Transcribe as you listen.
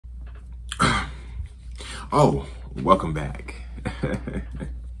Oh, welcome back.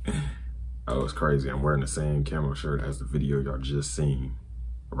 Oh, it's crazy. I'm wearing the same camo shirt as the video y'all just seen,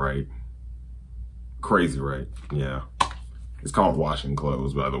 right? Crazy, right? Yeah. It's called washing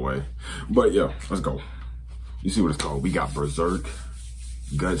clothes, by the way. But yeah, let's go. You see what it's called? We got Berserk,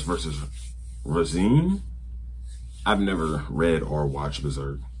 Guts versus Razine. I've never read or watched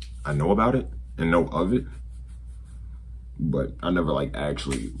Berserk. I know about it and know of it, but I never like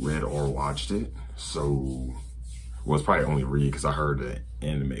actually read or watched it. So, well, it's probably only read because I heard the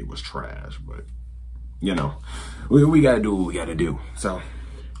anime was trash, but you know, we gotta do what we gotta do. So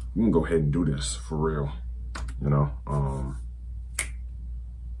we can go ahead and do this for real, you know.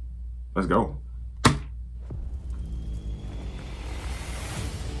 Let's go.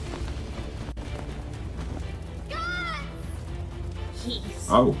 He's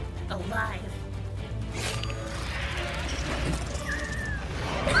alive.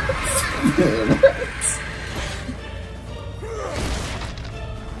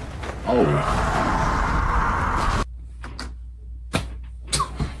 Oh.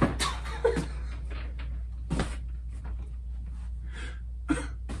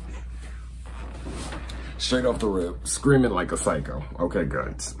 Straight off the rip, screaming like a psycho. Okay,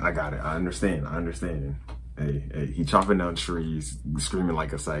 Guts. I got it. I understand. Hey, he chopping down trees, screaming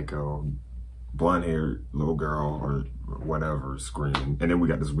like a psycho. Blonde-haired little girl or whatever screaming. And then we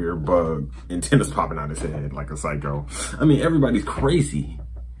got this weird bug, antennas popping out his head like a psycho. I mean, everybody's crazy,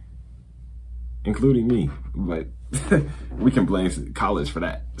 including me. But we can blame college for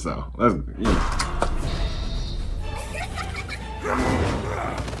that. So, let's, you know.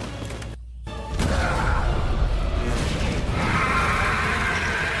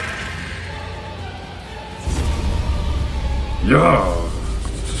 Yeah.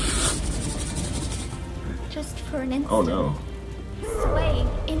 Just for an instant. Oh no. Swaying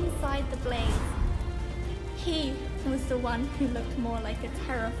inside the blaze. He was the one who looked more like a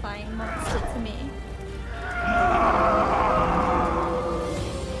terrifying monster to me.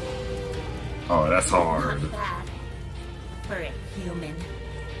 Oh, that's hard. Not bad for a human.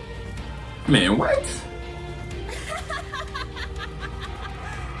 Man, what?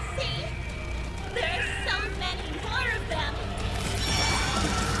 See? There are so many more of them.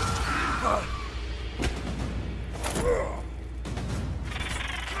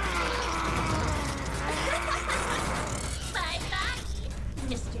 Bye-bye,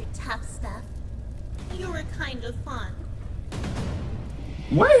 Mr. Tough Stuff. You were kind of fun.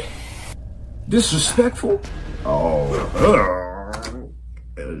 What? Disrespectful? Oh.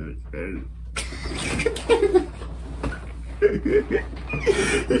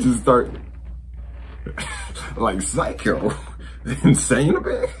 He just start like psycho. Insane a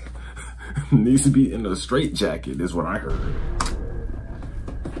bit. Needs to be in a straitjacket is what I heard.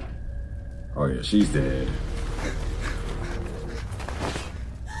 Oh yeah, she's dead.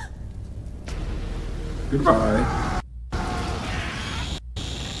 Goodbye.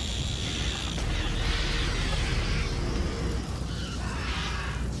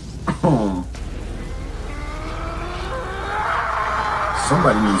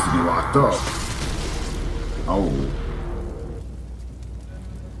 Somebody needs to be locked up. Oh.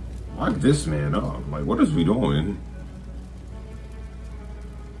 Lock this man up. Like, what is we doing?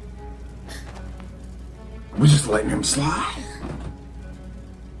 We're just letting him slide.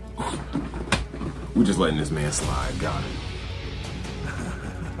 We're just letting this man slide. Got it.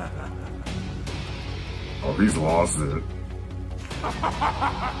 Oh, he's lost it.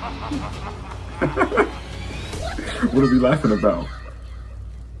 What are we laughing about?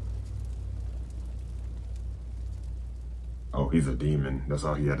 Oh, he's a demon. That's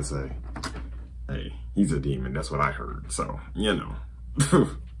all he had to say. Hey, he's a demon. That's what I heard. So, you know.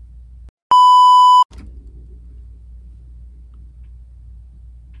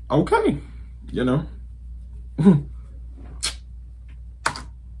 Okay. You know. You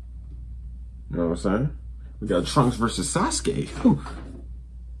know what I'm saying? We got Trunks versus Sasuke. Whew.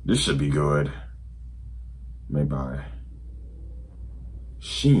 This should be good. Made by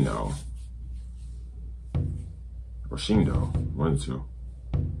Shino. Or Shindo. One, two.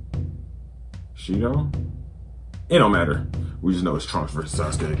 Shido? It don't matter. We just know it's Trunks versus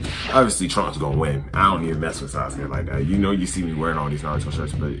Sasuke. Obviously, Trunks gonna win. I don't even mess with Sasuke like that. You know, you see me wearing all these Naruto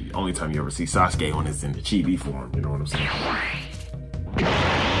shirts, but the only time you ever see Sasuke on is in the chibi form. You know what I'm saying?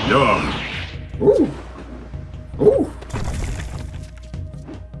 Yeah. Ooh. Ooh.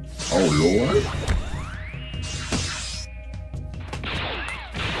 Oh, Lord.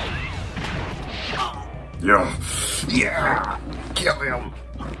 Yeah. Yeah. Kill him.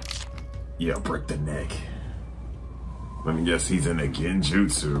 Yeah, break the neck. Let me guess, he's in a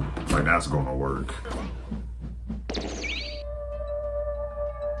genjutsu. Like, that's gonna work.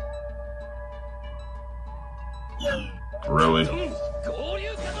 Really?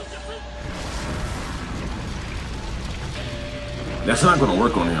 That's not gonna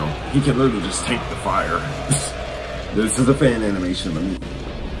work on him. He can literally just tank the fire. This is a fan animation. Let me.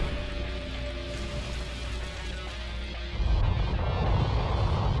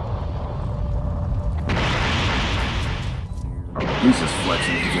 Oh, he's just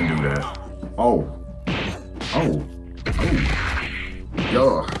flexing. He can do that. Oh. Oh. Oh.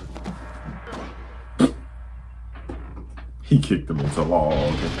 Yuh. He kicked him into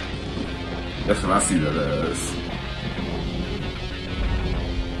log. That's what I see that as.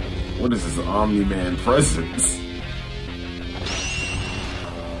 What is this Omni-Man presence?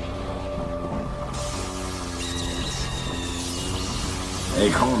 Hey,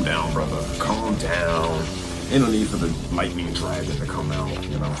 calm down, brother. Calm down. Ain't no need for the lightning dragon to come out,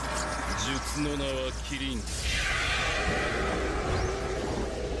 you know?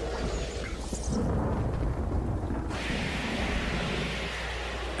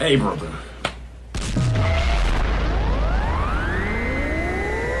 Hey, brother.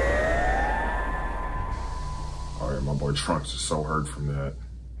 Alright, my boy Trunks is so hurt from that.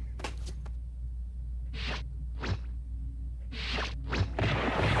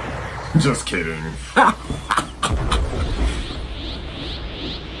 Just kidding.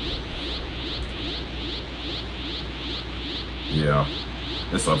 Yeah,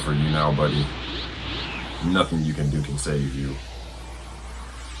 it's up for you now, buddy. Nothing you can do can save you.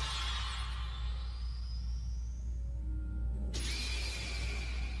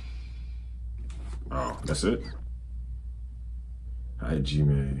 Oh, that's it?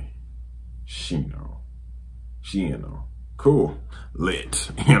 Hajime Shino. Cool.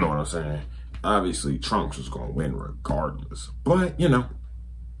 Lit. You know what I'm saying? Obviously, Trunks was going to win regardless. But, you know.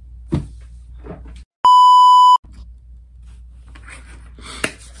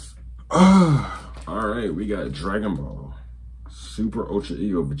 Alright, we got Dragon Ball Super Ultra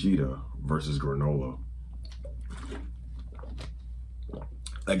Ego Vegeta versus Granola.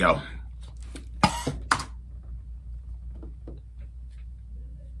 Let go.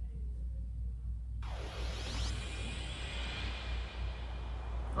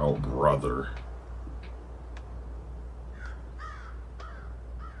 Oh, brother.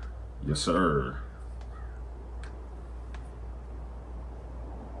 Yes, sir.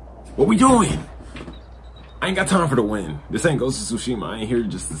 What we doing? I ain't got time for the win. This ain't Ghost of Tsushima. I ain't here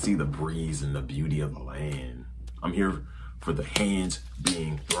just to see the breeze and the beauty of the land. I'm here for the hands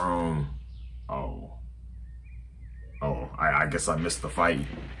being thrown. Oh. Oh, I guess I missed the fight.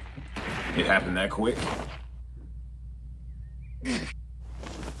 It happened that quick?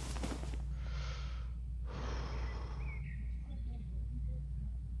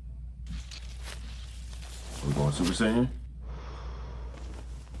 Are we going Super Saiyan?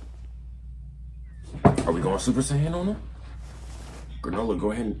 Are we going Super Saiyan on him? Granola,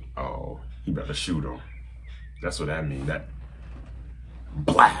 go ahead and... Oh, he better shoot him. That's what that means. That...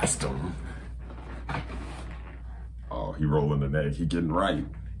 Blast him. Oh, he rolling the neck. He getting right.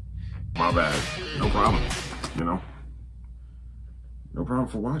 My bad. No problem. You know? No problem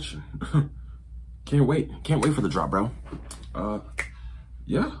for watching. Can't wait. Can't wait for the drop, bro.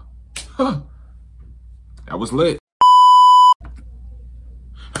 Yeah. Huh. That was lit.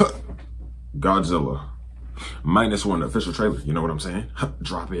 Godzilla. -1 official trailer. You know what I'm saying?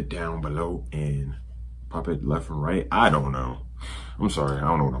 Drop it down below and pop it left and right. I don't know. I'm sorry. I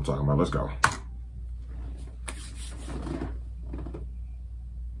don't know what I'm talking about. Let's go.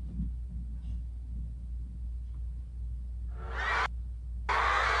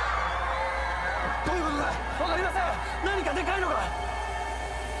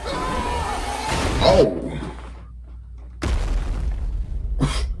 Oh.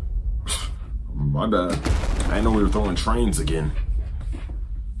 My bad. I didn't know we were throwing trains again.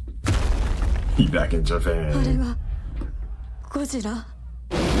 He back in Japan. This is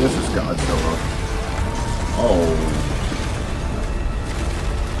Godzilla. Oh.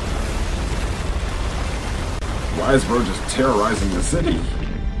 Why is bro just terrorizing the city?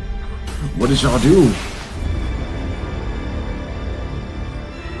 What did y'all do?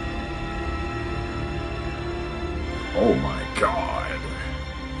 Oh my god.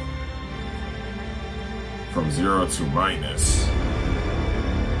 From 0 to minus.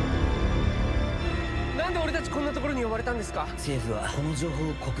 なんで俺たちこんなところに呼ばれたんですか？政府はこの情報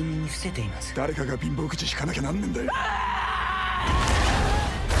を国民に伏せています。誰かが貧乏口引かなきゃなんねんだよ。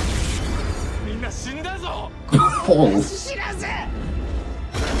みんな死んだぞ。知らせ。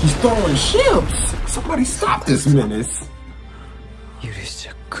He's throwing ships. Somebody stop this menace. 許しち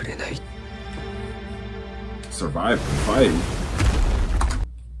ゃくれない。 Survive the fight.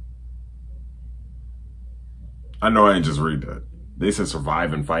 I know I ain't just read that. They said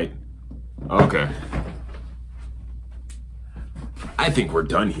survive and fight. Okay. I think we're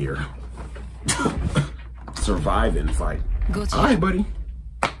done here. Survive and fight. All right, buddy.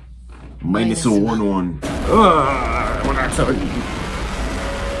 Minus a 1-1. What I tell you?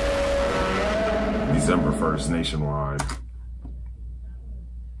 December 1st, nationwide.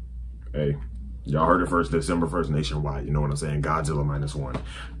 Hey, y'all heard it first. December 1st, nationwide. You know what I'm saying? Godzilla -1.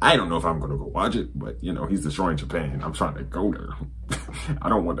 I don't know if I'm gonna go watch it, but you know he's destroying Japan. I'm trying to go there. I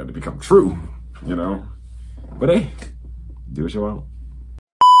don't want that to become true, you know. But hey, do what you want.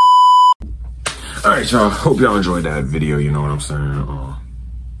 All right, y'all. Hope y'all enjoyed that video. You know what I'm saying?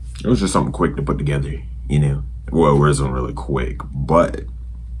 It was just something quick to put together, you know. Well, it wasn't really quick, but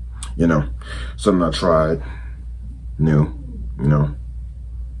you know, something I tried new, you know.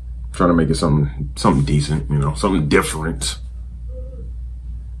 Trying to make it something decent, you know, something different.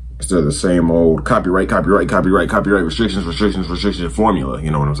 Instead of the same old copyright, restrictions formula, you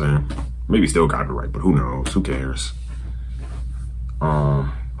know what I'm saying? Maybe still copyright, but who knows? Who cares?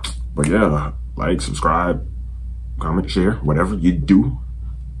 But yeah, like, subscribe, comment, share, whatever you do.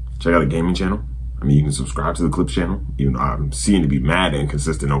 Check out the gaming channel. I mean, you can subscribe to the Clips channel. Even though I'm seeming to be mad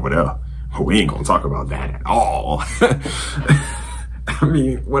inconsistent over there. But we ain't gonna talk about that at all. I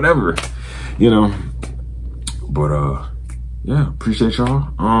mean, whatever, you know. But yeah, appreciate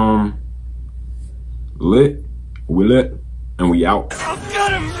y'all. We lit, and we out. I'll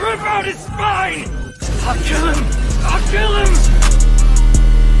cut him! Rip out his spine! I'll kill him! I'll kill him!